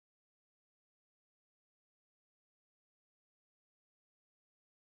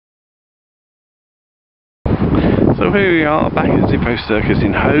So here we are back at Zippos Circus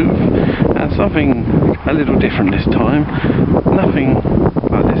in Hove, and something a little different this time. Nothing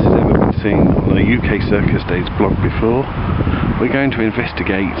like this has ever been seen on a UK Circus Days blog before. We're going to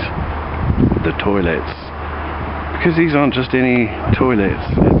investigate the toilets, because these aren't just any toilets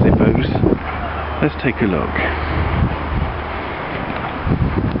at Zippos. Let's take a look.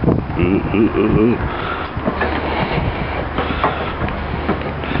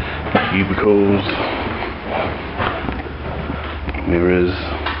 Cubicles, mirrors.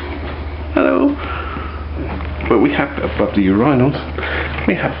 Hello. But we have, above the urinals,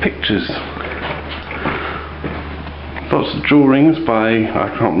 we have pictures. Lots of drawings by,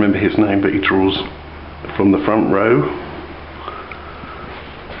 I can't remember his name, but he draws from the front row.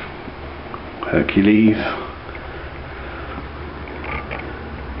 Hercules,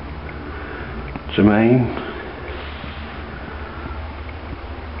 Jermaine,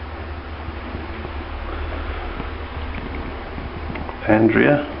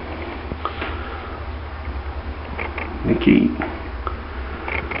 Andrea, Nikki,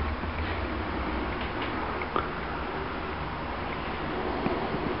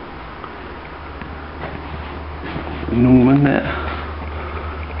 Norman there,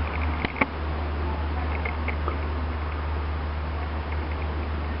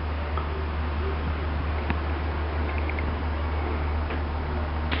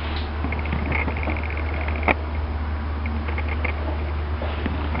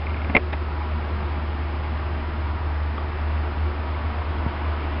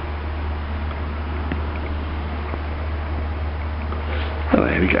 oh,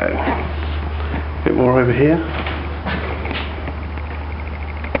 there we go. A bit more over here.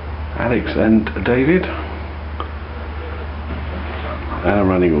 Alex and David. And a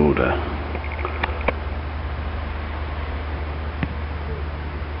running order.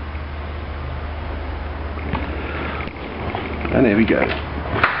 And there we go.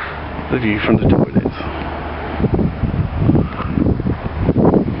 The view from the toilets.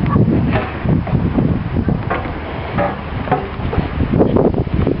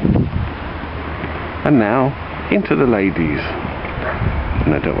 And now, into the ladies.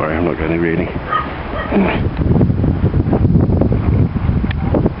 No, don't worry, I'm not going to really.